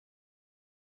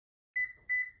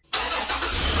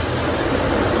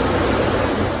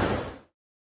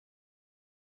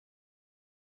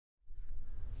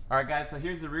Alright guys, so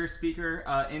here's the rear speaker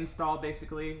install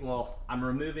basically. Well, I'm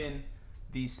removing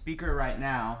the speaker right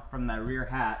now from that rear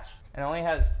hatch. It only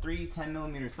has 3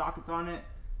 10mm sockets on it.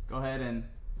 Go ahead and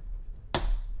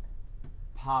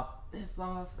pop this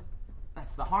off.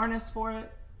 That's the harness for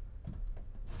it.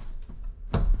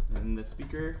 And the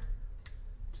speaker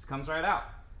just comes right out.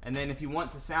 And then if you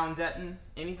want to sound deaden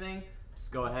anything,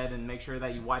 just go ahead and make sure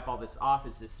that you wipe all this off.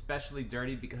 It's especially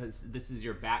dirty because this is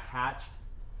your back hatch.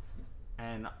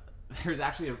 And there's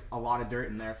actually a lot of dirt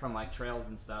in there from like trails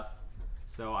and stuff.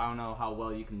 So I don't know how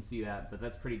well you can see that, but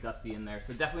that's pretty dusty in there.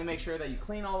 So definitely make sure that you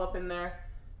clean all up in there,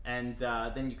 and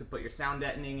then you can put your sound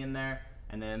deadening in there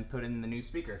and then put in the new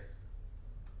speaker.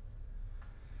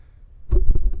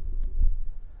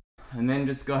 And then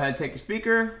just go ahead and take your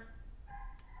speaker,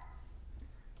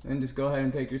 then just go ahead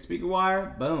and take your speaker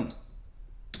wire, boom,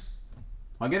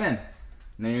 plug it in, and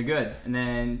then you're good. And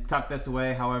then tuck this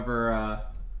away however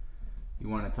you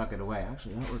want to tuck it away.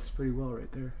 Actually, that works pretty well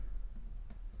right there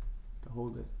to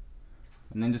hold it.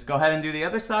 And then just go ahead and do the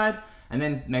other side, and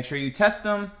then make sure you test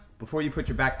them before you put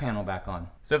your back panel back on.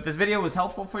 So if this video was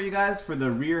helpful for you guys for the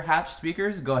rear hatch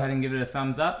speakers, go ahead and give it a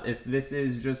thumbs up. If this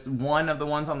is just one of the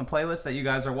ones on the playlist that you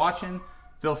guys are watching,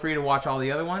 feel free to watch all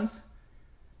the other ones.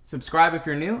 Subscribe if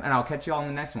you're new, and I'll catch you all in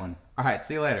the next one. Alright,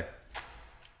 see you later.